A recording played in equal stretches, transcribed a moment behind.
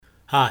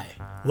Hi,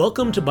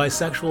 welcome to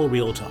Bisexual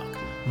Real Talk.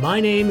 My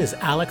name is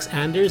Alex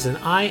Anders and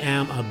I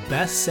am a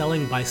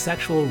best-selling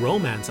bisexual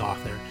romance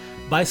author.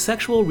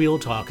 Bisexual Real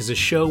Talk is a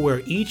show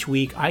where each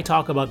week I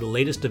talk about the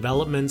latest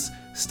developments,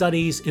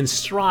 studies, and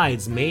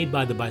strides made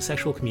by the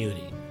bisexual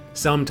community.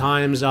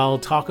 Sometimes I'll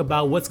talk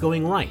about what's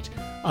going right,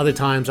 other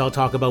times I'll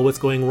talk about what's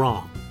going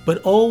wrong.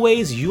 But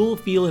always you'll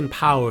feel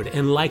empowered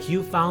and like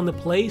you found the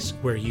place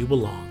where you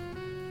belong.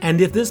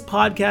 And if this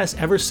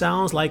podcast ever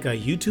sounds like a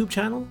YouTube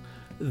channel,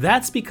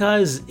 that's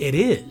because it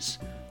is.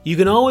 You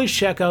can always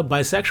check out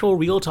Bisexual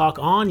Real Talk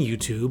on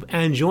YouTube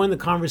and join the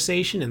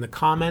conversation in the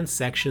comments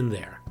section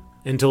there.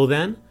 Until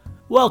then,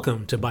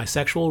 welcome to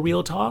Bisexual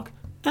Real Talk,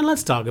 and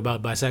let's talk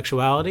about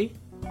bisexuality.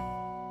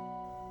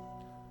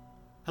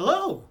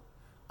 Hello,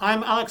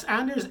 I'm Alex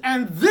Anders,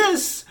 and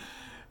this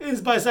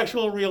is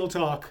Bisexual Real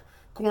Talk,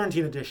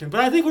 Quarantine Edition.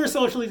 But I think we're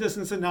socially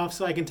distanced enough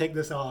so I can take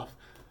this off.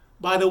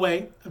 By the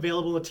way,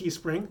 available at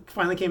Teespring.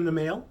 Finally came in the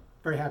mail.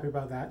 Very happy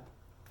about that.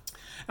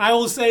 I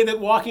will say that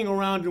walking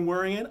around and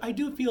wearing it, I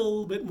do feel a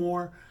little bit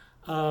more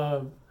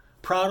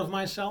proud of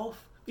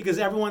myself because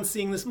everyone's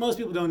seeing this. Most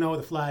people don't know what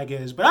the flag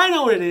is, but I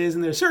know what it is,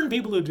 and there's certain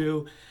people who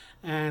do,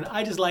 and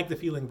I just like the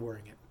feeling of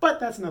wearing it. But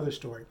that's another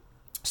story.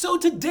 So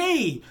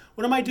today,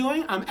 what am I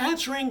doing? I'm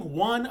answering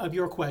one of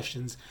your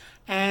questions,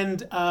 and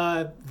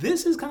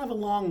this is kind of a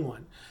long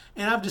one.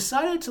 And I've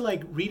decided to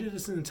read it in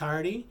its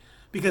entirety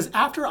because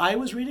after I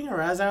was reading it, or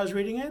as I was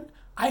reading it,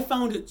 I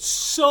found it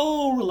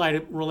so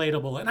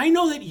relatable. And I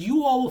know that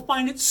you all will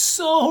find it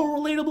so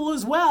relatable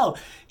as well.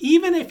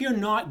 Even if you're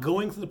not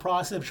going through the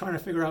process of trying to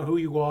figure out who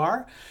you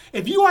are,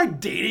 if you are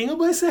dating a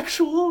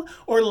bisexual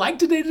or like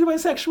to date a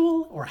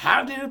bisexual or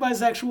have dated a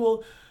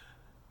bisexual,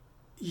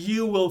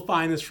 you will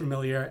find this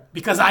familiar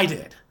because I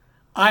did.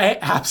 I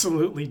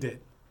absolutely did.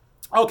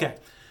 Okay,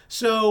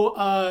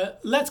 so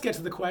let's get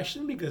to the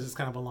question because it's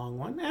kind of a long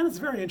one and it's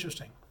very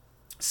interesting.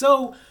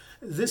 So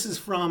this is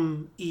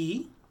from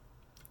E.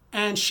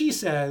 And she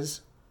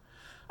says,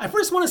 I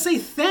first want to say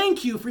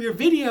thank you for your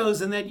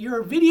videos and that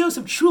your videos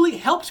have truly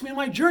helped me in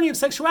my journey of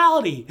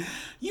sexuality.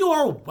 You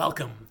are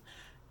welcome.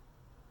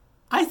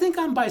 I think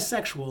I'm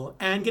bisexual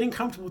and getting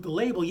comfortable with the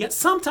label, yet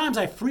sometimes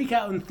I freak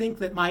out and think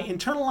that my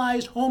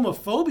internalized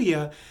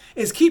homophobia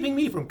is keeping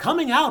me from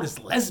coming out as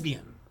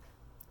lesbian.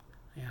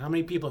 How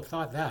many people have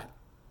thought that?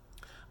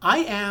 I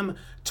am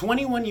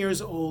 21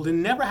 years old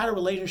and never had a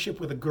relationship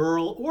with a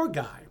girl or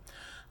guy.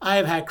 I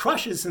have had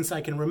crushes since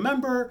I can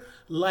remember,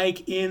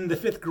 like in the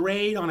 5th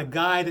grade on a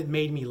guy that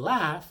made me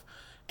laugh,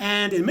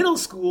 and in middle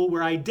school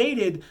where I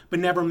dated but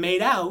never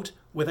made out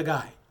with a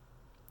guy.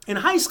 In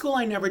high school,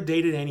 I never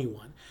dated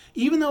anyone.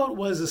 Even though it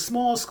was a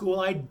small school,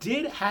 I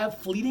did have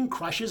fleeting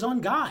crushes on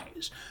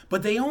guys,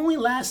 but they only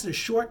lasted a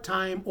short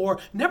time or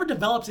never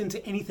developed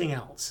into anything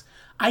else.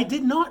 I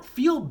did not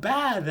feel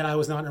bad that I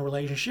was not in a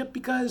relationship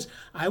because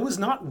I was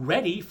not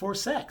ready for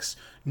sex,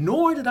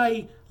 nor did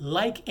I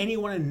like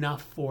anyone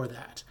enough for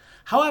that.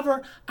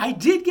 However, I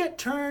did get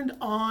turned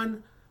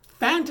on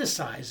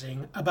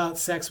fantasizing about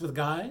sex with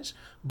guys,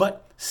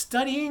 but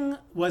studying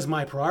was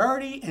my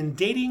priority and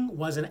dating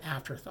was an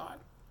afterthought.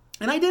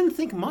 And I didn't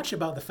think much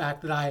about the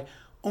fact that I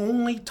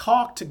only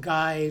talked to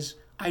guys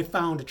I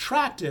found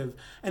attractive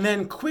and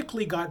then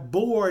quickly got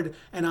bored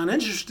and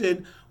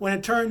uninterested when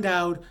it turned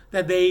out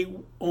that they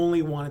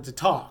only wanted to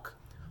talk.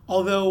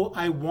 Although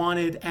I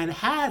wanted and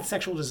had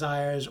sexual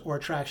desires or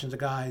attraction to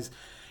guys,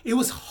 it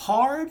was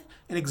hard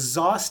and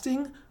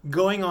exhausting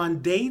going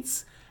on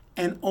dates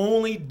and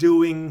only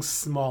doing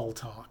small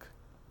talk.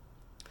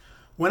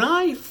 When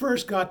I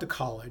first got to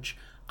college,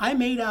 I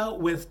made out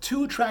with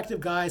 2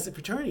 attractive guys at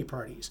fraternity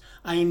parties.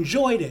 I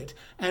enjoyed it,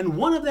 and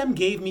one of them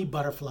gave me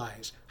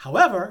butterflies.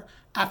 However,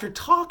 after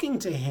talking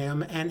to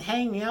him and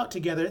hanging out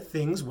together,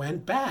 things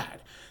went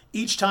bad.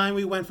 Each time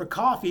we went for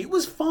coffee, it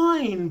was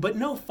fine, but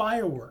no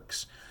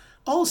fireworks.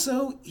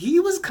 Also, he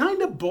was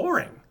kind of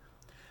boring.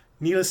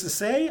 Needless to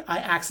say, I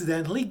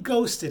accidentally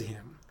ghosted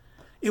him.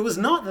 It was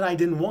not that I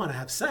didn't want to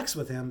have sex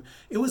with him.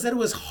 It was that it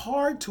was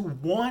hard to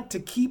want to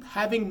keep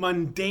having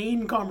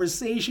mundane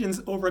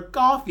conversations over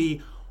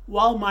coffee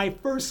while my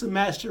first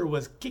semester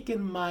was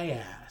kicking my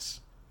ass.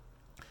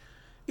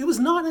 It was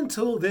not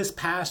until this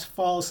past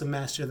fall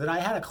semester that I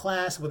had a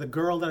class with a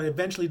girl that I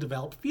eventually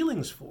developed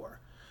feelings for.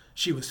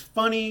 She was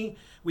funny,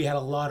 we had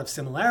a lot of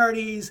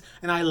similarities,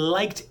 and I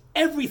liked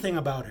everything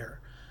about her.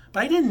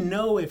 But I didn't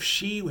know if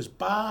she was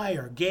bi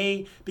or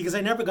gay because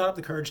I never got up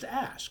the courage to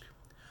ask.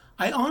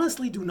 I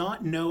honestly do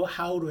not know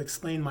how to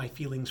explain my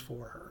feelings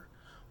for her.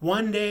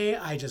 One day,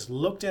 I just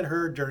looked at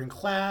her during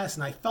class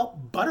and I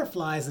felt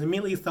butterflies and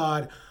immediately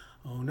thought,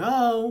 oh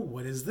no,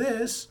 what is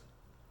this?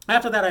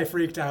 After that, I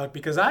freaked out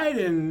because I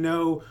didn't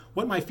know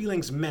what my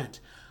feelings meant.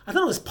 I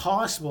thought it was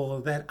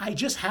possible that I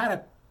just had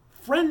a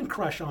friend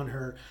crush on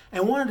her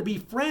and wanted to be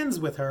friends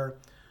with her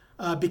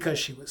because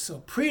she was so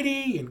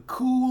pretty and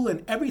cool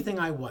and everything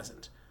I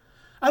wasn't.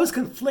 I was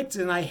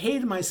conflicted and I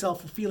hated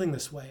myself for feeling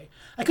this way.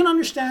 I couldn't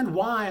understand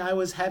why I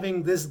was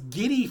having this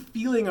giddy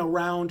feeling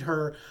around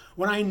her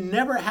when I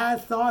never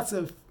had thoughts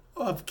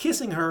of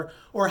kissing her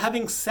or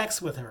having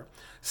sex with her.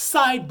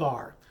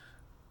 Sidebar.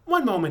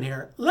 one moment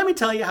here. Let me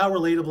tell you how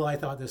relatable I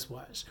thought this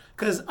was.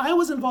 Because I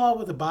was involved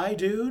with a bi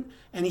dude,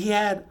 and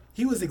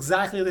he was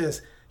exactly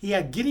this. He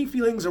had giddy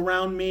feelings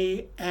around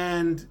me,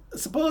 and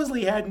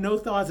supposedly had no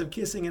thoughts of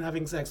kissing and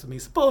having sex with me.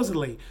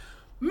 Supposedly.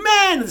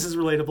 Man, this is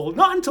relatable.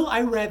 Not until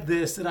I read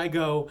this did I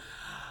go,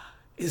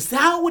 is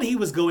that what he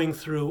was going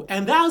through?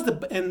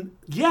 And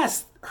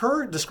yes,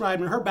 her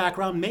describing her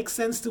background makes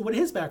sense to what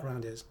his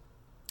background is.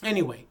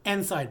 Anyway,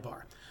 end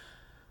sidebar.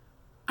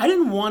 I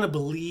didn't want to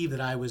believe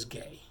that I was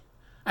gay.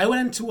 I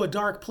went into a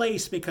dark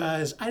place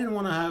because I didn't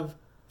want to have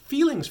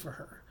feelings for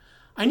her.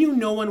 I knew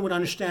no one would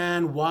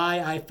understand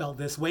why I felt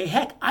this way.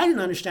 Heck, I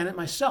didn't understand it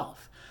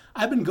myself.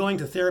 I've been going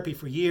to therapy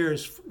for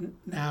years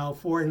now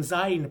for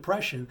anxiety and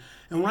depression.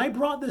 And when I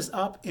brought this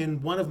up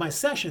in one of my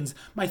sessions,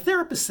 my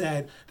therapist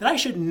said that I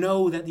should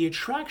know that the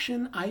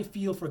attraction I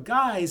feel for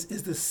guys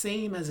is the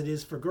same as it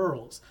is for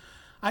girls.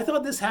 I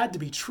thought this had to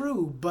be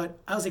true, but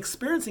I was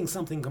experiencing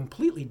something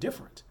completely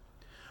different.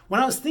 When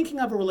I was thinking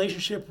of a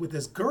relationship with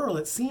this girl,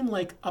 it seemed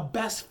like a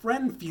best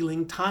friend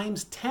feeling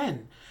times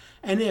 10.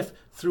 And if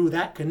through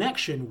that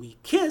connection we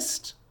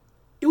kissed,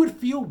 it would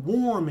feel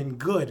warm and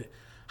good.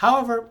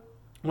 However,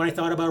 when I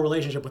thought about a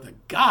relationship with a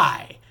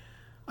guy,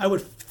 I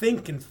would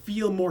think and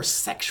feel more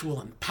sexual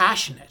and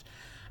passionate,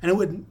 and it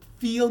would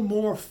feel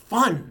more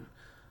fun.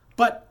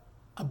 But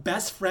a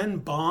best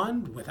friend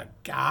bond with a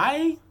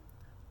guy?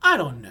 I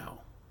don't know.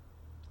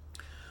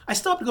 I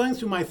stopped going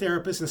through my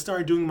therapist and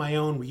started doing my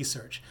own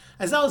research.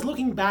 As I was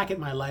looking back at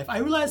my life, I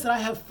realized that I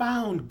have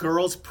found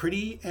girls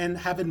pretty and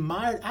have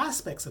admired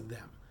aspects of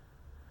them.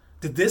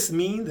 Did this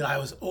mean that I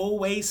was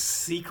always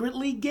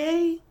secretly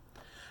gay?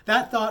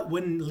 That thought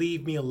wouldn't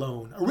leave me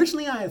alone.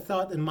 Originally, I had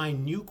thought that my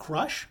new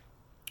crush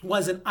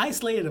was an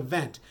isolated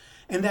event,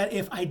 and that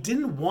if I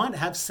didn't want to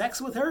have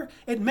sex with her,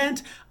 it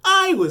meant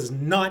I was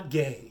not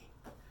gay.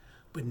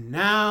 But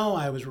now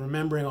I was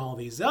remembering all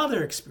these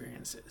other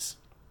experiences.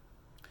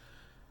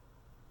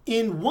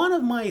 In one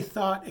of my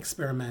thought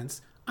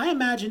experiments, I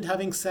imagined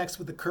having sex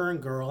with the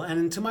current girl,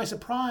 and to my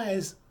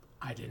surprise,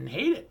 I didn't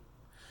hate it.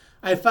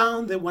 I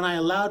found that when I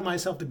allowed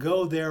myself to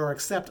go there or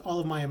accept all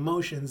of my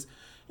emotions,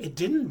 it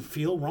didn't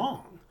feel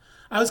wrong.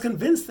 I was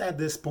convinced at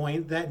this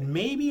point that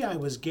maybe I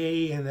was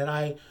gay and that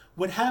I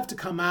would have to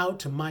come out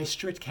to my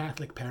strict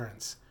Catholic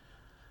parents.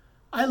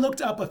 I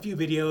looked up a few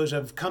videos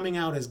of coming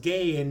out as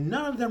gay, and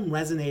none of them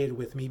resonated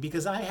with me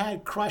because I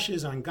had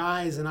crushes on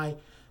guys and I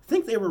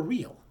think they were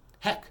real.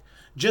 Heck,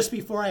 just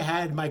before I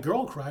had my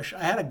girl crush,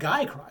 I had a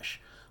guy crush.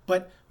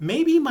 But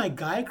maybe my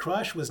guy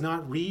crush was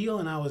not real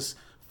and I was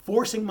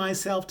forcing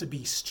myself to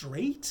be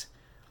straight?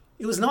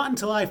 It was not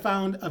until I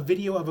found a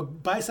video of a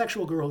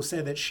bisexual girl who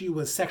said that she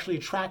was sexually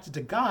attracted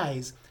to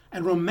guys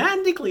and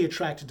romantically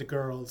attracted to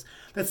girls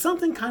that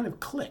something kind of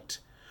clicked.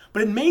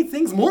 But it made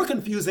things more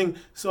confusing,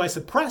 so I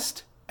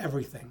suppressed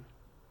everything.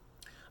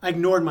 I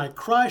ignored my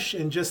crush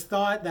and just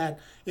thought that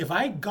if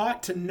I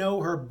got to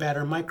know her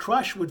better, my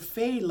crush would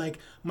fade like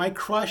my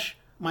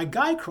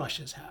guy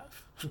crushes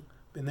have.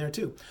 Been there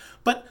too.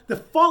 But the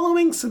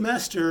following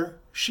semester,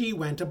 she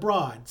went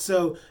abroad,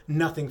 so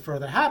nothing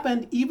further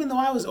happened, even though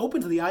I was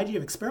open to the idea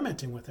of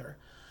experimenting with her.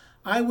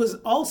 I was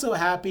also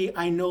happy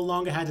I no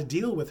longer had to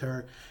deal with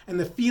her, and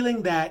the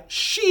feeling that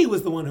she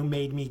was the one who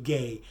made me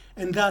gay,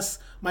 and thus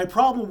my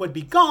problem would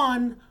be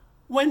gone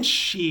when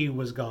she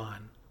was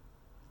gone.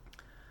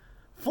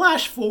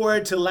 Flash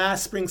forward to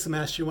last spring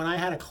semester when I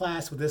had a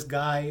class with this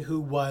guy who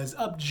was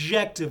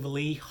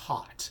objectively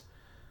hot.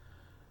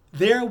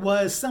 There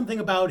was something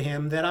about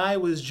him that I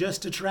was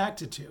just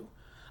attracted to.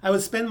 I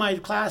would spend my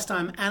class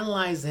time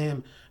analyzing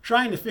him,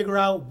 trying to figure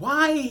out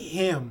why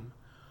him?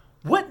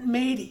 What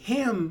made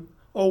him,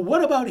 or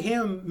what about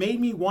him made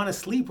me want to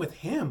sleep with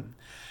him?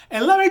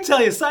 And let me tell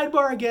you,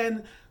 sidebar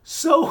again,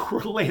 so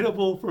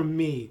relatable for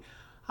me.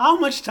 How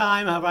much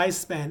time have I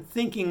spent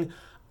thinking,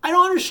 I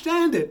don't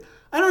understand it.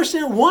 I don't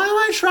understand, why am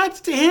I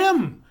attracted to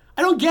him?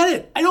 I don't get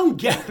it. I don't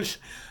get it.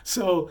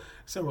 So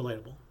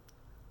relatable.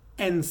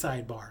 End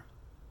sidebar.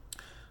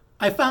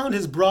 I found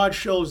his broad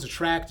shoulders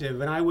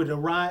attractive, and I would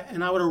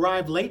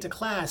arrive late to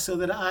class so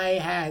that I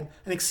had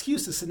an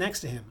excuse to sit next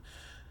to him.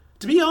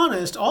 To be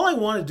honest, all I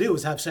wanted to do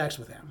was have sex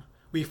with him.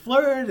 We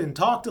flirted and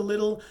talked a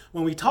little.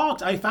 When we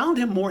talked, I found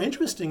him more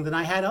interesting than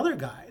I had other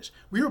guys.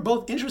 We were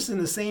both interested in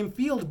the same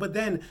field, but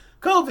then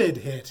COVID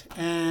hit,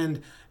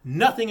 and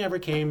nothing ever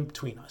came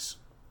between us.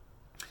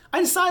 I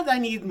decided I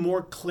needed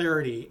more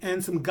clarity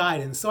and some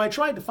guidance, so I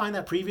tried to find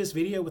that previous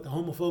video with the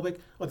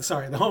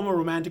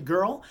homoromantic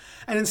girl,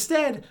 and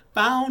instead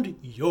found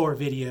your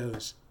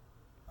videos.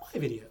 My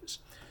videos.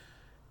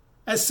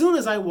 As soon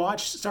as I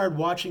started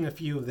watching a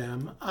few of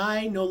them,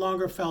 I no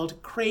longer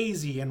felt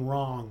crazy and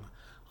wrong.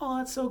 Oh,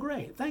 that's so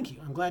great. Thank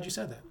you. I'm glad you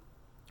said that.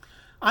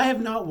 I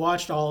have not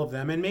watched all of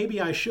them, and maybe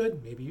I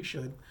should. Maybe you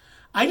should.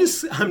 I'm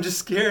just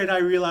scared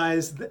I'll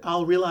realize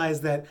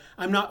that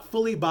I'm not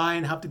fully bi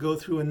and have to go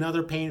through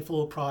another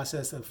painful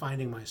process of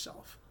finding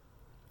myself.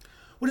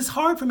 What is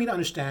hard for me to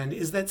understand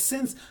is that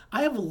since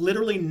I have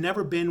literally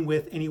never been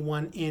with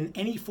anyone in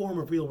any form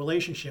of real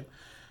relationship,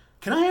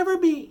 can I ever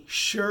be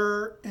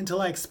sure until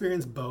I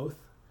experience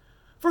both?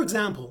 For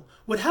example,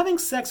 would having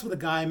sex with a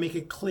guy make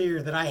it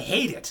clear that I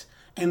hate it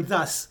and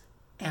thus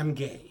am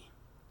gay?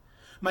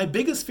 My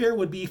biggest fear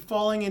would be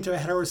falling into a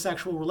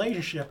heterosexual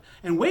relationship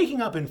and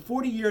waking up in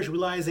 40 years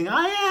realizing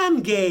I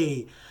am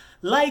gay,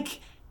 like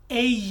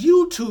a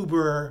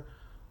YouTuber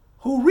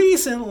I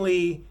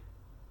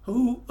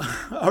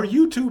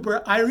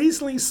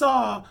recently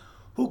saw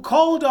who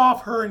called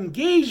off her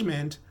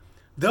engagement,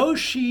 though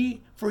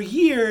she, for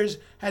years,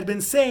 had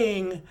been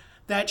saying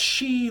that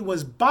she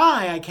was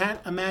bi. I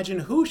can't imagine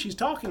who she's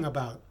talking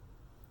about.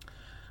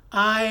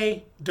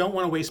 I don't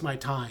want to waste my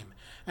time,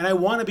 and I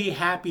want to be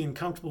happy and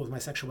comfortable with my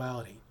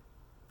sexuality.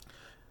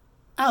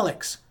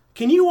 Alex,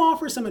 can you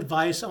offer some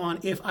advice on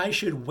if I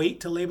should wait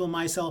to label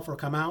myself or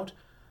come out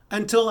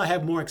until I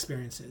have more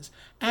experiences?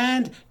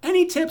 And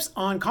any tips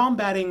on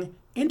combating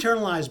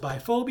internalized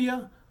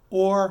biphobia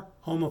or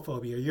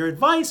homophobia? Your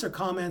advice or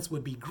comments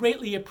would be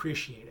greatly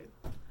appreciated.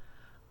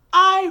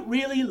 I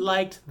really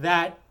liked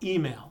that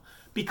email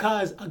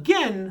because,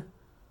 again,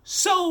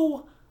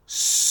 so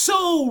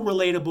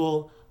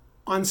relatable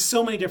on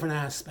so many different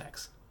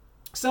aspects.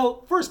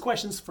 So first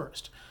questions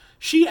first.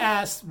 She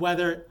asked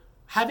whether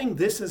having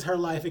this as her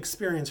life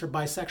experience, her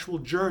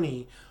bisexual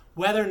journey,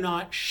 whether or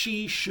not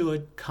she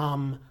should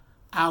come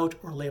out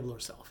or label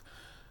herself.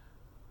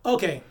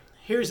 Okay,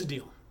 here's the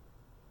deal.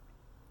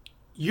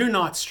 You're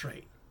not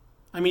straight.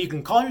 I mean, you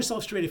can call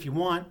yourself straight if you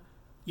want.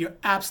 You're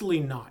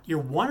absolutely not.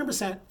 You're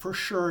 100% for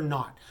sure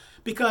not.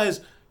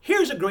 Because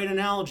here's a great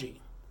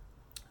analogy.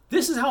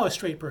 This is how a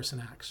straight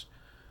person acts.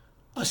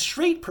 A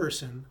straight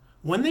person,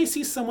 when they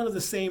see someone of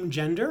the same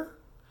gender,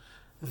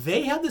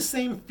 they have the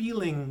same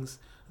feelings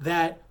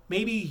that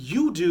maybe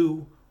you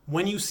do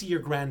when you see your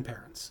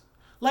grandparents.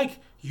 Like,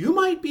 you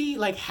might be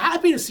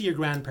happy to see your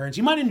grandparents.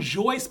 You might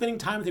enjoy spending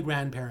time with your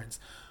grandparents,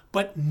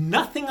 but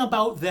nothing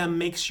about them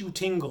makes you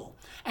tingle.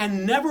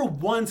 And never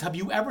once have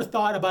you ever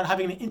thought about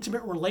having an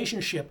intimate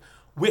relationship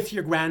with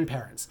your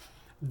grandparents.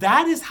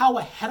 That is how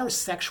a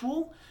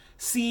heterosexual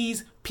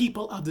sees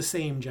people of the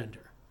same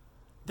gender.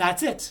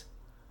 That's it.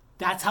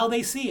 That's how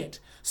they see it.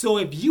 So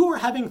if you are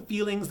having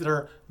feelings that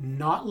are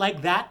not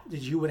like that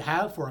you would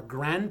have for a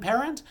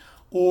grandparent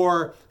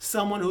or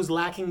someone who's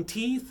lacking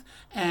teeth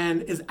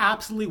and is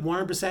absolutely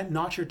 100%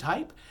 not your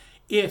type,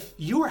 if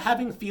you are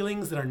having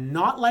feelings that are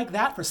not like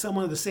that for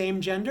someone of the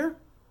same gender,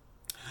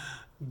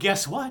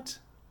 guess what?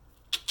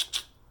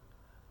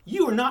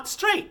 You are not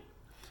straight.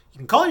 You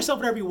can call yourself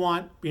whatever you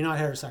want, but you're not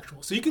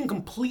heterosexual. So you can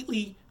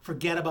completely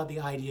forget about the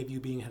idea of you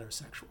being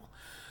heterosexual.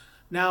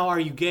 Now, are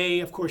you gay?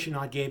 Of course you're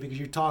not gay because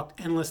you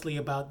talked endlessly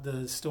about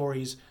the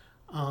stories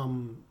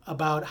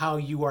about how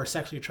you are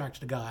sexually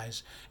attracted to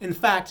guys. In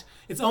fact,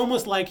 it's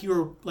almost like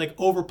you're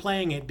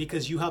overplaying it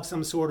because you have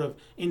some sort of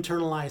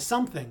internalized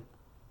something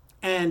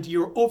and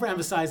you're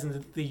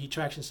overemphasizing the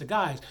attractions to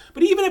guys.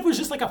 But even if it was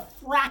just like a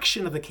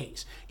fraction of the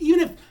case, even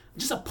if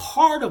just a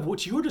part of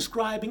what you're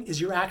describing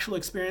is your actual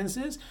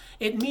experiences,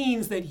 it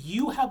means that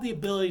you have the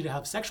ability to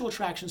have sexual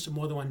attractions to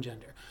more than one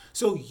gender.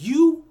 So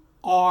you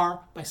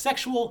are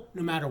bisexual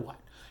no matter what.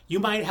 You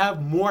might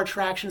have more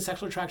attraction,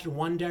 sexual attraction to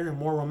one gender and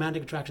more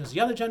romantic attractions to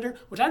the other gender,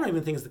 which I don't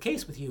even think is the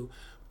case with you,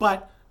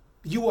 but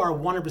you are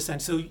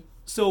 100%.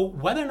 So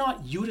whether or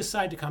not you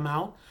decide to come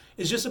out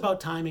is just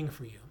about timing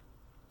for you.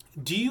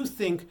 Do you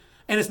think,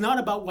 and it's not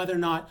about whether or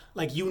not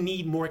you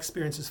need more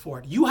experiences for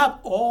it. You have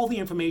all the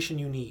information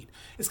you need.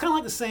 It's kind of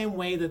like the same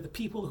way that the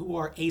people who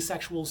are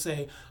asexual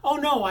say, oh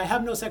no, I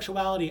have no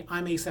sexuality,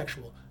 I'm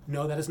asexual.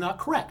 No, that is not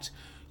correct.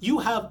 You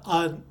have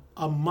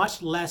a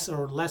much less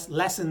or less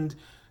lessened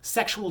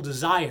sexual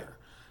desire.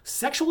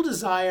 Sexual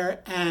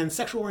desire and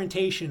sexual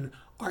orientation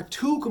are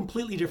two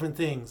completely different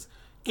things.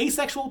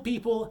 Asexual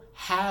people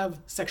have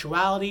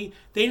sexuality.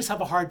 They just have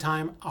a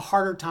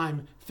harder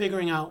time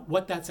figuring out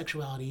what that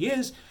sexuality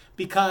is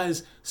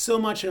because so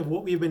much of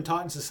what we've been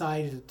taught in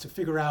society to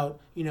figure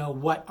out,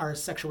 what our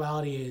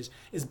sexuality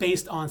is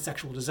based on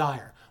sexual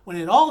desire, when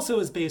it also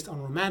is based on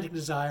romantic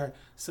desire.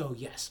 So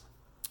yes.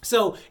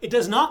 So it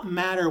does not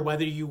matter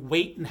whether you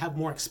wait and have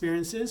more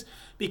experiences,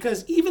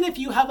 because even if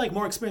you have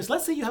more experience,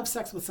 let's say you have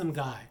sex with some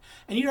guy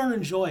and you don't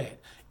enjoy it.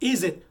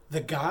 Is it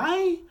the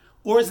guy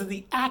or is it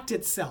the act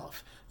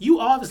itself? You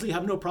obviously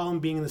have no problem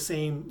being in the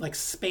same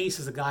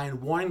space as a guy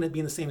and wanting to be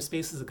in the same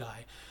space as a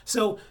guy.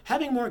 So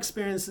having more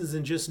experiences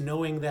and just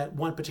knowing that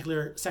one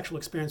particular sexual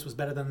experience was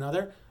better than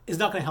another is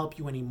not going to help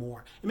you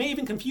anymore. It may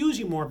even confuse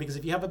you more because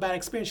if you have a bad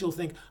experience, you'll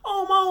think,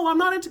 oh, Mo, I'm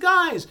not into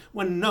guys.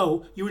 When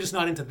no, you were just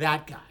not into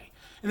that guy.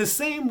 In the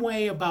same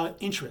way about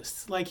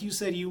interests, like you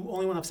said, you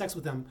only want to have sex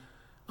with them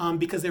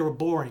because they were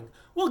boring.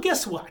 Well,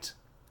 guess what?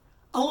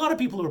 A lot of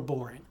people are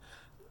boring.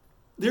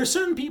 There are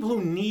certain people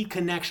who need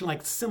connection,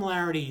 like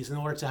similarities, in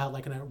order to have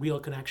a real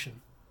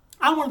connection.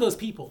 I'm one of those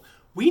people.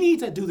 We need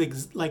to do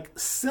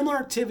similar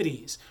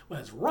activities,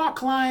 whether it's rock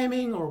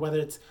climbing or whether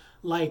it's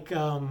I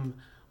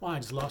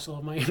just lost all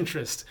of my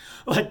interest.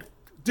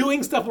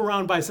 Doing stuff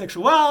around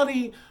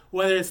bisexuality,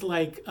 whether it's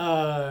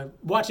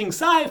watching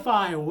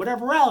sci-fi or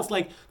whatever else,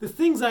 the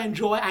things I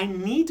enjoy, I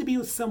need to be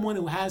with someone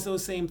who has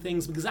those same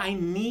things because I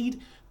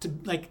need to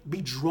like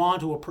be drawn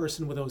to a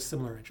person with those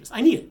similar interests.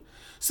 I need it.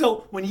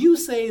 So when you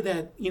say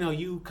that,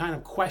 you kind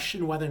of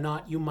question whether or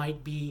not you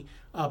might be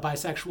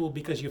bisexual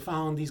because you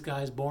found these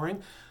guys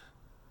boring,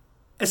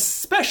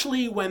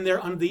 especially when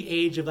they're under the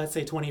age of, let's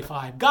say,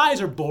 25, guys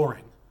are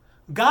boring.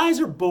 Guys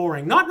are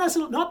boring,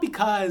 not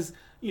because,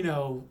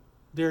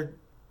 they're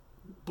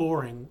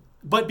boring,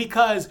 but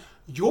because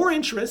your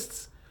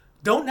interests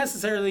don't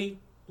necessarily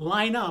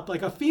line up.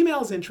 Like a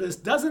female's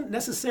interest doesn't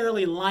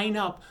necessarily line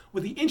up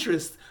with the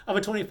interests of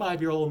a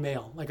 25-year-old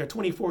male, like a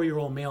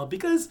 24-year-old male,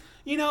 because,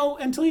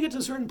 until you get to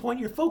a certain point,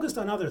 you're focused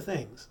on other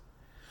things.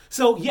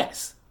 So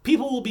yes,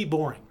 people will be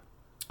boring.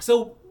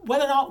 So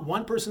whether or not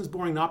one person's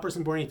boring, not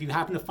person boring, if you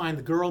happen to find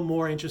the girl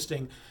more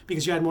interesting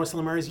because you had more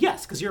similarities,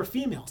 yes, because you're a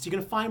female, so you're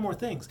going to find more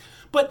things.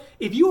 But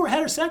if you were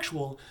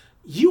heterosexual,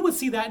 you would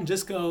see that and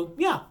just go,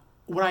 yeah,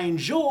 what I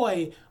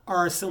enjoy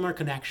are similar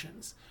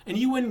connections. And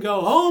you wouldn't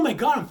go, oh my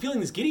God, I'm feeling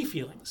these giddy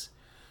feelings.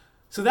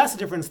 So that's the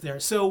difference there.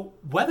 So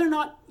whether or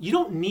not, you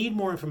don't need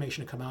more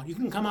information to come out. You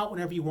can come out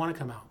whenever you want to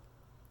come out.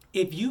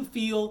 If you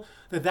feel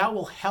that that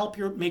will help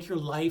make your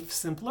life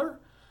simpler,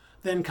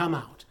 then come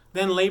out.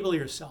 Then label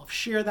yourself.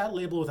 Share that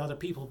label with other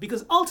people.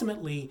 Because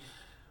ultimately,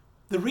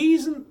 the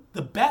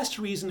best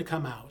reason to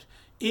come out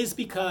is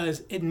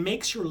because it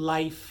makes your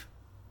life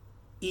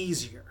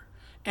easier.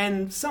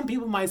 And some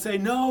people might say,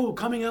 no,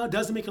 coming out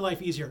doesn't make your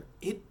life easier.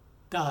 It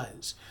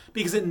does,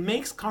 because it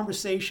makes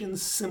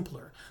conversations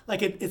simpler.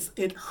 Like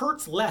it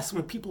hurts less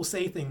when people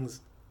say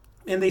things,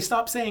 and they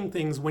stop saying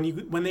things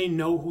when they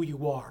know who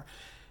you are.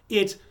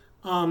 It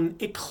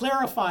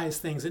clarifies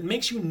things. It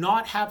makes you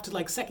not have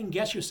to second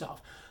guess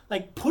yourself.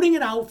 Like putting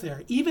it out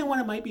there, even when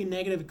it might be a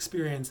negative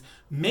experience,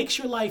 makes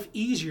your life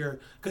easier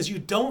because you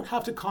don't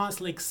have to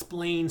constantly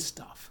explain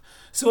stuff.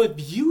 So if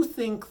you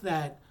think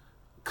that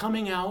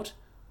coming out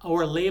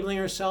or labeling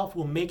yourself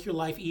will make your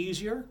life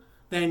easier,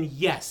 then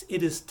yes,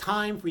 it is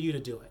time for you to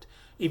do it.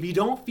 If you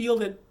don't feel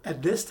that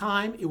at this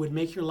time it would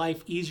make your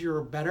life easier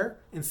or better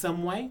in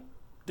some way,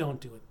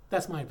 don't do it.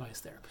 That's my advice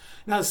there.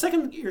 Now,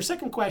 your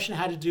second question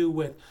had to do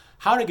with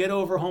how to get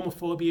over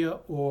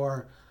homophobia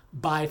or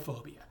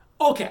biphobia.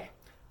 Okay,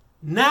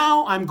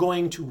 now I'm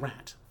going to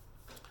rant.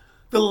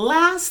 The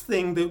last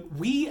thing that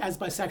we as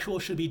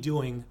bisexuals should be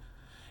doing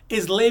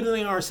is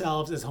labeling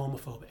ourselves as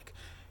homophobic.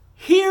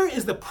 Here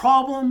is the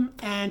problem,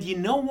 and you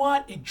know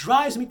what? It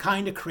drives me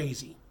kind of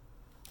crazy.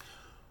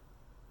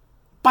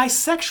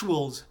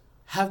 Bisexuals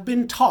have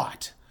been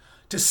taught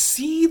to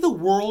see the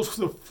world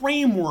through the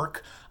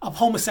framework of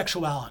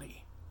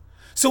homosexuality.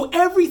 So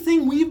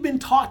everything we've been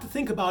taught to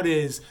think about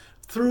is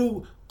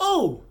through,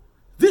 oh,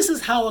 this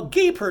is how a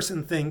gay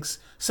person thinks,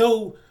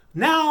 so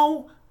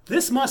now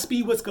this must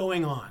be what's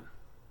going on.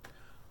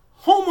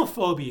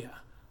 Homophobia.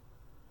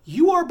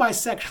 You are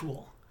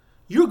bisexual.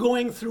 You're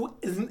going through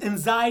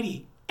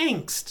anxiety,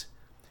 angst.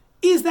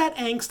 Is that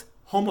angst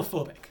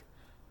homophobic?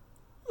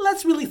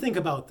 Let's really think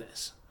about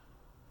this.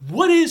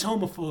 What is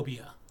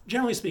homophobia?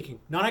 Generally speaking,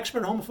 not expert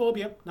in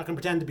homophobia, not going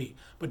to pretend to be,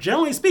 but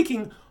generally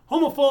speaking,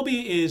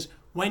 homophobia is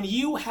when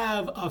you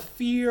have a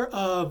fear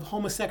of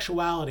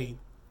homosexuality.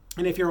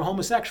 And if you're a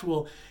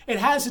homosexual, it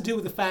has to do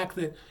with the fact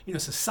that,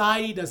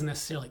 society doesn't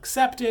necessarily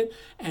accept it,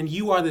 and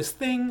you are this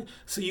thing,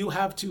 so you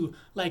have to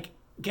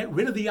get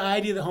rid of the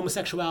idea that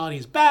homosexuality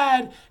is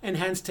bad and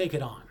hence take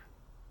it on.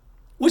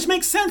 Which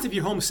makes sense if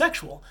you're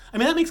homosexual. I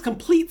mean, that makes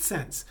complete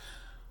sense.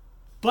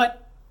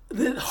 But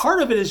the heart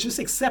of it is just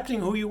accepting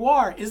who you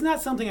are. Isn't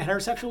that something a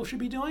heterosexual should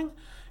be doing?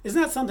 Isn't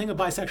that something a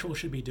bisexual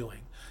should be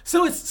doing?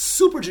 So it's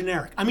super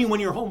generic. I mean, when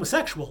you're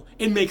homosexual,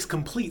 it makes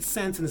complete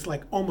sense and it's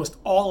like almost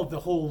all of the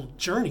whole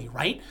journey,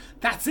 right?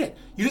 That's it.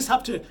 You just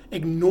have to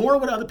ignore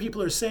what other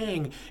people are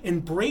saying,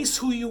 embrace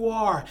who you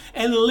are,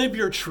 and live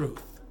your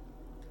truth.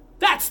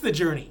 That's the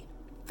journey.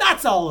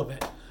 That's all of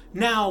it.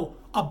 Now,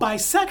 a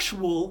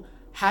bisexual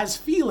has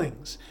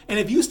feelings. And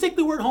if you stick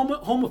the word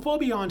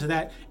homophobia onto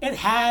that, it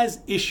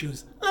has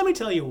issues. Let me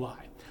tell you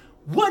why.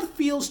 What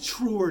feels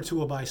truer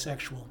to a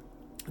bisexual?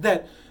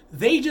 That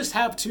they just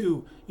have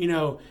to,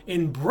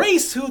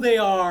 embrace who they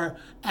are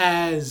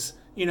as,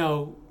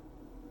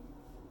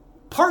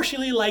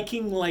 partially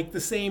liking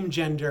the same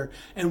gender.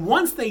 And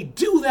once they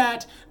do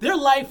that, their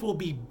life will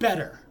be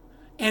better.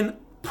 And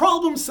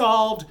problem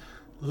solved.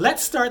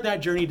 Let's start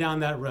that journey down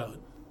that road.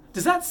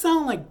 Does that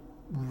sound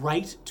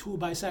right to a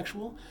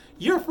bisexual?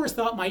 Your first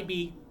thought might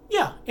be,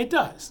 yeah, it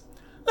does.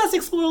 Let's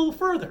explore a little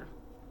further.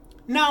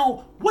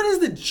 Now, what is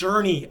the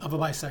journey of a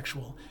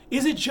bisexual?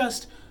 Is it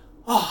just,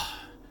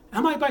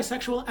 am I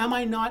bisexual? Am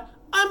I not?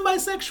 I'm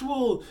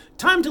bisexual.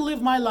 Time to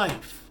live my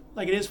life,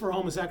 like it is for a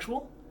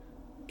homosexual?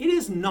 It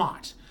is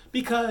not.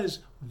 Because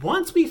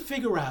once we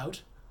figure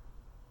out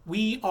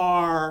we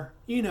are,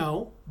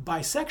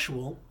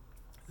 bisexual,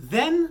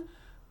 then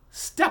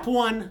step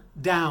one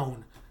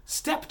down.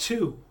 Step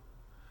two,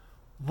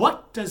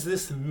 what does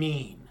this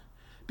mean?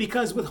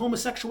 Because with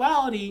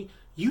homosexuality,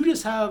 you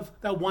just have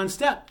that one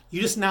step.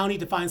 You just now need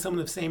to find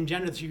someone of the same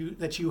gender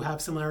that you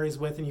have similarities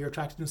with and you're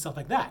attracted to and stuff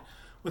like that.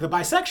 With a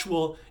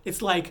bisexual,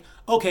 it's like,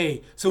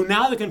 okay, so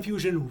now the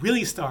confusion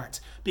really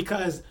starts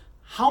because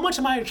how much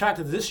am I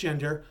attracted to this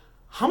gender?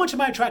 How much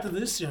am I attracted to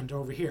this gender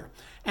over here?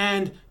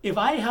 And if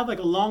I have like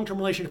a long-term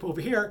relationship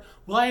over here,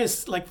 will I,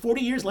 like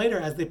 40 years later,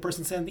 as the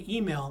person sent the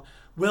email,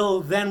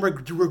 will then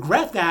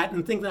regret that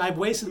and think that I've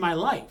wasted my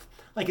life?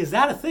 Like, is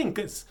that a thing?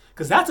 Because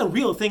that's a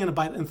real thing in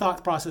the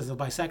thought process of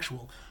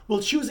bisexual.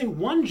 Will choosing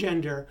one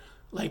gender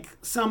like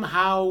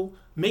somehow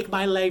make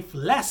my life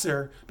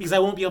lesser because I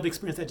won't be able to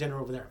experience that gender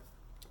over there?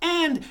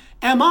 And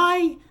am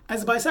I,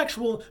 as a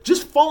bisexual,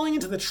 just falling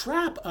into the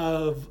trap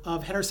of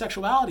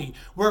heterosexuality,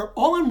 where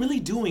all I'm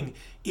really doing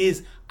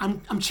is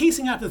I'm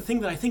chasing after the thing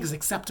that I think is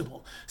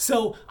acceptable.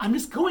 So I'm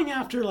just going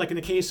after, like in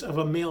the case of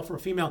a male for a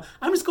female,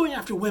 I'm just going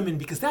after women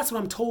because that's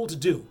what I'm told to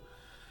do.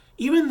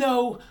 Even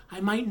though I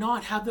might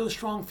not have those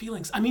strong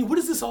feelings. I mean, what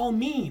does this all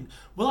mean?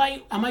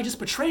 Am I just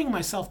betraying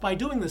myself by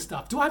doing this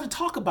stuff? Do I have to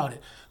talk about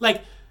it?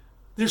 Like,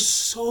 there's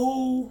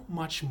so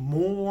much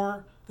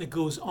more that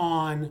goes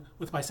on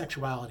with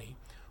bisexuality,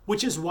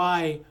 which is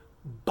why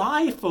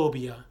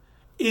biphobia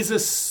is a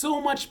so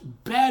much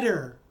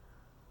better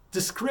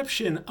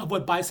description of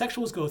what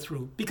bisexuals go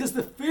through, because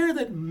the fear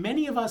that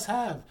many of us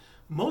have,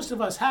 most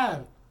of us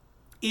have,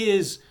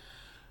 is,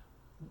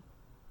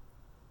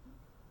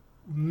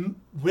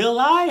 will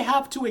I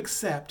have to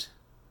accept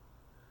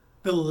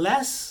the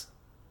less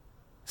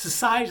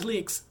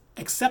societally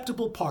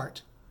acceptable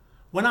part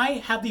when I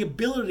have the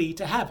ability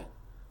to have it?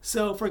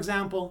 So, for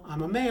example,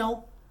 I'm a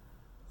male.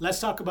 Let's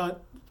talk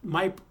about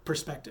my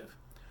perspective.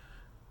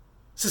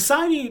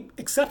 Society,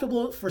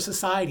 acceptable for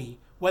society,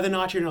 whether or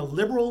not you're in a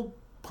liberal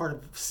part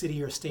of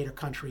city or state or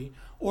country,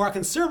 or a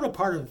conservative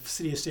part of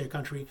city or state or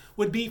country,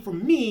 would be for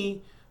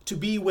me to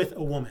be with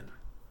a woman.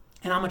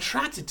 And I'm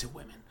attracted to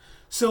women.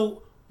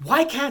 So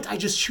why can't I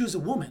just choose a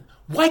woman?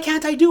 Why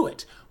can't I do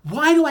it?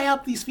 Why do I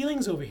have these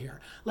feelings over here?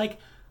 Like,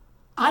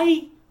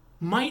 I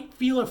might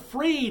feel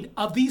afraid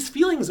of these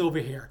feelings over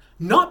here.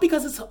 Not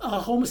because it's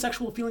a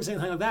homosexual feeling or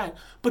anything like that,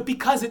 but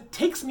because it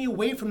takes me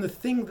away from the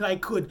thing that I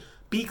could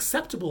be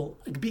accepted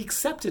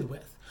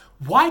with.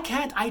 Why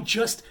can't I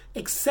just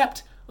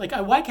accept,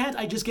 why can't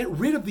I just get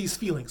rid of these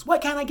feelings? Why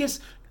can't I just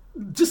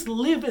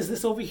live as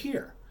this over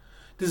here?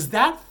 Does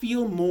that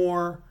feel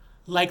more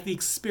like the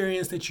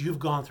experience that you've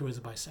gone through as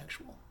a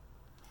bisexual?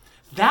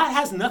 That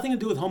has nothing to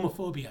do with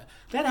homophobia.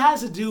 That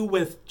has to do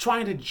with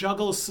trying to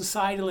juggle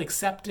societal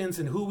acceptance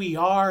and who we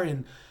are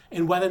and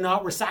whether or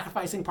not we're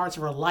sacrificing parts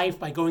of our life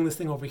by going this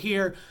thing over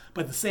here,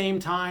 but at the same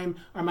time,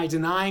 am I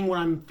denying what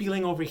I'm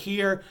feeling over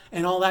here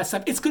and all that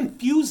stuff? It's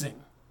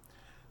confusing.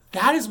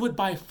 That is what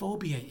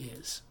biphobia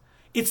is.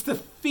 It's the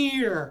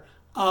fear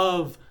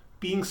of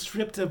being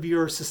stripped of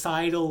your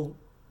societal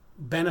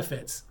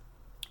benefits,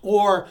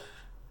 or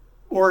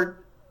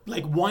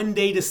like one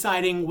day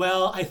deciding,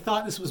 well, I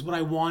thought this was what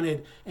I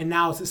wanted, and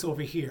now it's this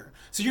over here.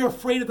 So you're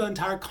afraid of the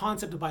entire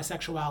concept of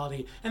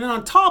bisexuality. And then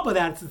on top of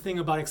that, it's the thing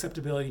about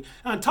acceptability.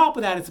 And on top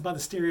of that, it's about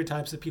the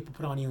stereotypes that people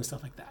put on you and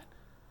stuff like that.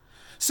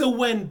 So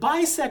when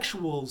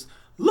bisexuals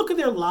look at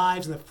their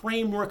lives in the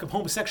framework of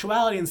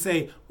homosexuality and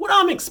say, what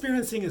I'm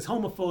experiencing is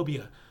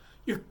homophobia,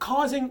 you're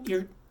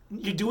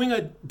doing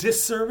a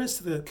disservice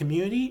to the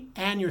community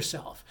and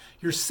yourself.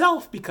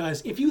 Yourself,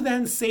 because if you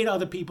then say to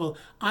other people,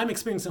 I'm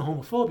experiencing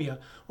homophobia,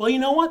 well, you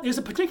know what? There's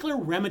a particular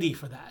remedy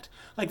for that.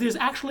 Like, there's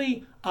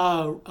actually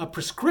a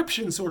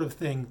prescription sort of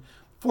thing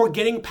for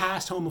getting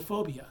past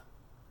homophobia.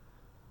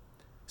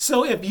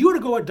 So if you were to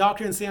go to a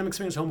doctor and say, I'm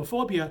experiencing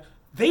homophobia,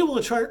 they will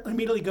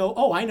immediately go,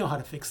 oh, I know how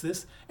to fix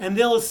this. And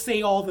they'll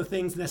say all the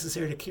things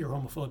necessary to cure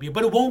homophobia,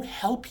 but it won't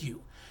help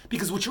you.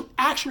 Because what you're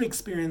actually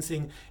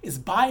experiencing is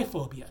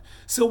biphobia.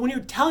 So when you're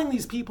telling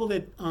these people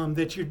that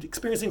that you're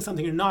experiencing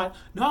something or not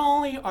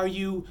only are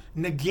you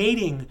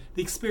negating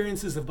the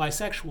experiences of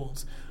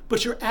bisexuals,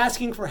 but you're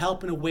asking for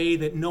help in a way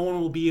that no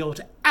one will be able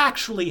to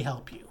actually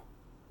help you.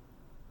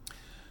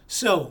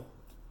 So,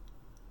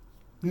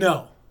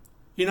 no,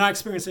 you're not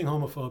experiencing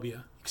homophobia,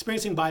 you're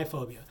experiencing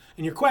biphobia.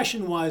 And your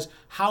question was,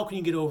 how can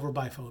you get over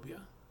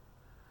biphobia?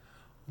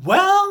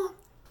 Well,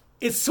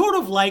 it's sort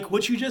of like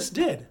what you just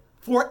did.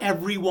 For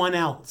everyone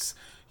else.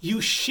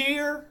 You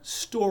share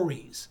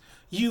stories.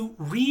 You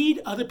read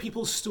other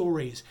people's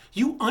stories.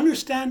 You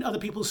understand other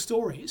people's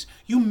stories.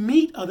 You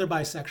meet other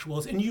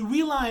bisexuals and you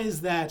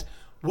realize that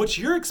what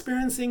you're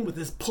experiencing with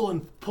this pull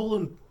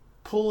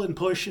and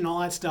push and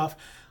all that stuff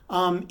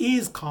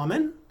is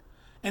common.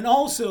 And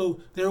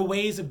also there are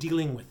ways of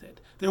dealing with it.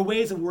 There are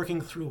ways of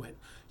working through it.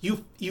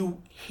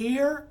 You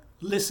hear,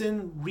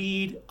 listen,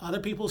 read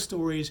other people's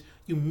stories,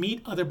 you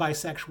meet other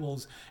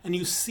bisexuals, and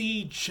you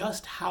see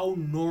just how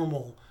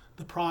normal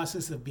the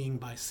process of being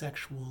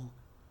bisexual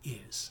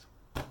is.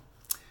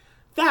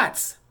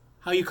 That's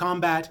how you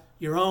combat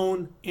your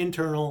own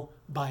internal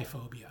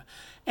biphobia.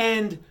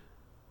 And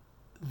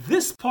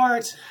this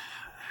part,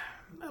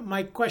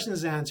 my question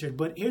is answered,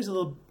 but here's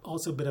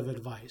also a bit of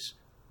advice,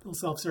 a little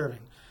self-serving.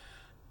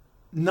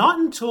 Not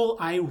until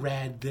I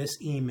read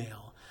this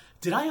email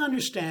did I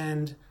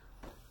understand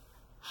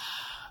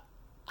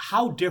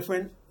how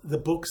different the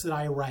books that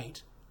I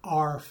write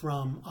are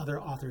from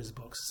other authors'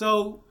 books.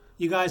 So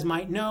you guys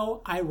might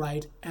know I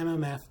write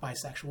MMF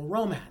bisexual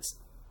romance.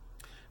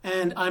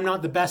 And I'm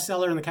not the best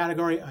seller in the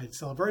category. I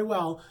sell very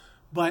well.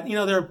 But,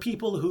 there are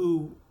people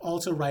who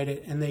also write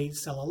it and they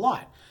sell a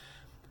lot.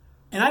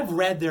 And I've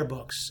read their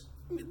books.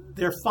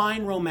 They're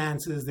fine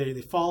romances. They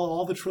follow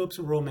all the tropes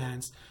of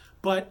romance.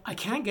 But I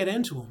can't get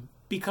into them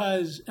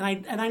because, and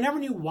I never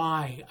knew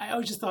why. I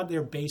always just thought they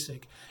were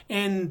basic.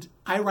 And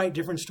I write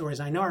different stories.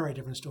 I know I write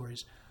different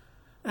stories.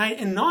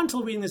 And not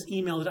until reading this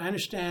email did I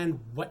understand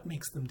what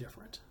makes them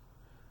different.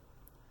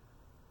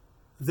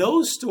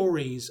 Those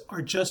stories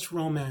are just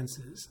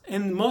romances,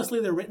 and mostly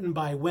they're written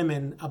by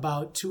women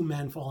about two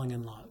men falling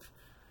in love.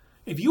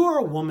 If you are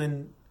a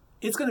woman,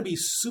 it's going to be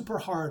super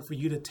hard for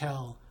you to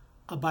tell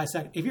a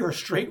bisexual. If you're a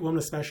straight woman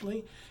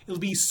especially, it'll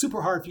be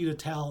super hard for you to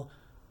tell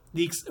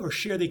or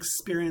share the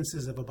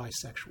experiences of a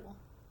bisexual.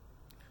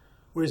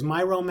 Whereas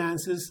my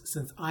romances,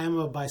 since I am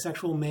a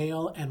bisexual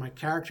male and my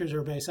characters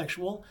are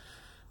bisexual,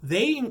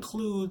 they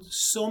include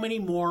so many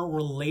more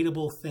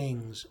relatable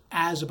things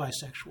as a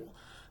bisexual.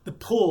 The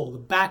pull, the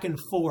back and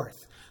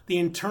forth, the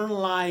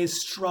internalized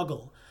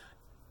struggle.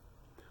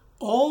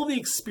 All the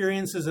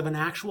experiences of an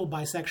actual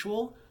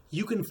bisexual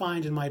you can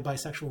find in my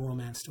bisexual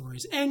romance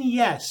stories. And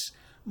yes,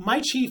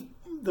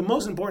 the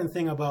most important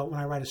thing about when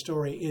I write a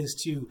story is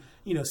to,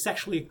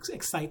 sexually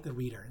excite the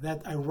reader.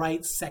 That I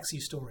write sexy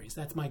stories.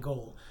 That's my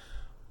goal.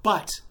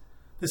 But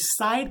the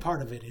side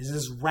part of it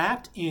is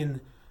wrapped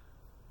in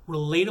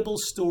relatable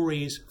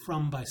stories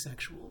from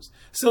bisexuals.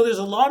 So there's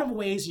a lot of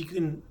ways you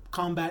can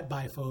combat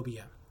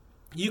biphobia.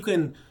 You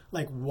can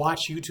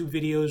watch YouTube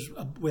videos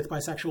with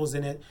bisexuals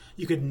in it.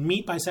 You could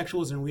meet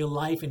bisexuals in real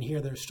life and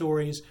hear their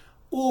stories.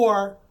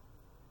 Or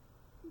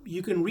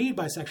you can read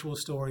bisexual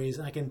stories.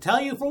 And I can tell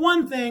you for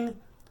one thing,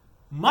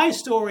 my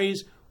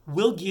stories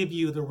will give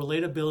you the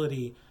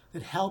relatability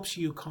that helps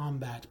you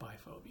combat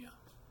biphobia.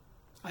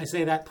 I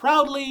say that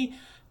proudly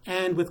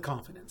and with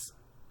confidence.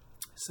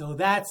 So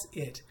that's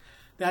it.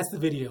 That's the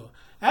video.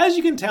 As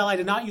you can tell, I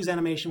did not use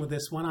animation with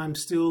this one. I'm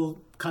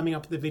still coming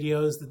up with the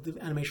videos that the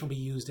animation will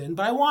be used in.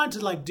 But I wanted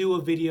to do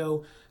a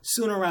video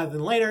sooner rather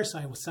than later, so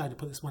I decided to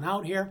put this one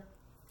out here.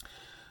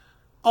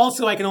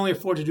 Also, I can only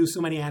afford to do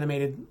so many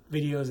animated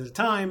videos at a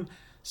time.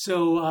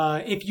 So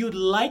if you'd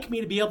like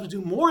me to be able to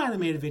do more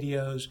animated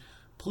videos,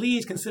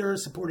 please consider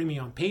supporting me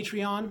on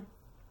Patreon.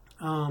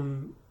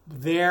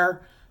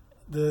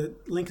 The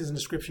link is in the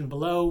description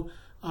below.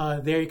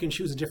 There you can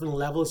choose the different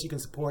levels you can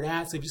support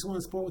at. So if you just want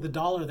to support with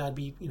 $1, that'd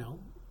be,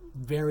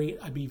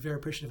 I'd be very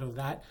appreciative of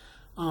that.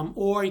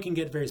 Or you can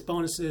get various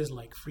bonuses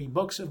like free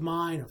books of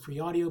mine or free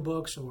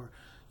audiobooks or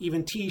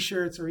even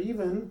t-shirts, or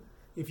even,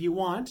 if you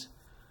want,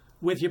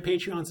 with your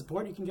Patreon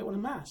support, you can get one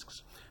of the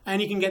masks.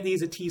 And you can get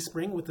these at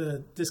Teespring with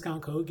the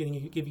discount code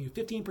give you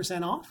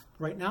 15% off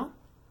right now.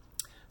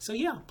 So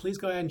yeah, please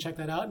go ahead and check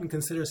that out and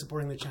consider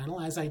supporting the channel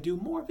as I do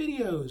more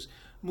videos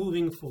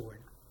moving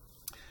forward.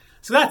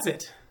 So that's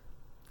it.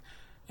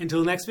 Until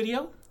the next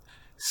video,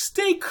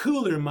 stay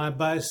cooler, my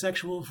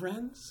bisexual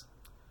friends.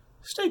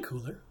 Stay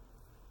cooler.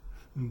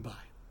 Bye.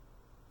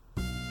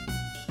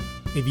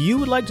 If you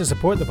would like to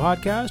support the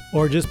podcast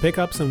or just pick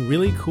up some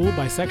really cool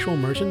bisexual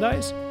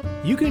merchandise,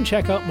 you can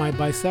check out my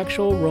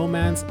bisexual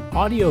romance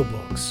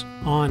audiobooks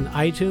on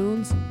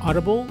iTunes,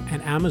 Audible,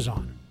 and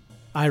Amazon.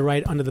 I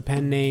write under the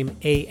pen name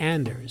A.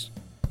 Anders.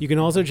 You can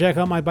also check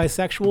out my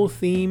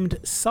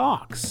bisexual-themed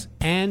socks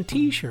and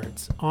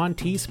t-shirts on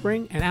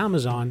Teespring and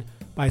Amazon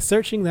by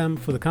searching them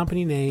for the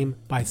company name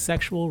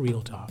Bisexual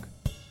Real Talk.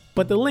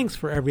 But the links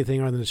for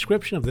everything are in the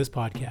description of this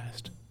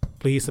podcast.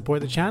 Please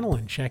support the channel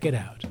and check it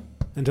out.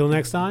 Until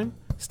next time,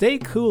 stay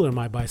cooler,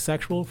 my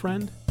bisexual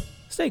friend.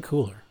 Stay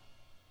cooler.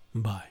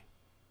 Bye.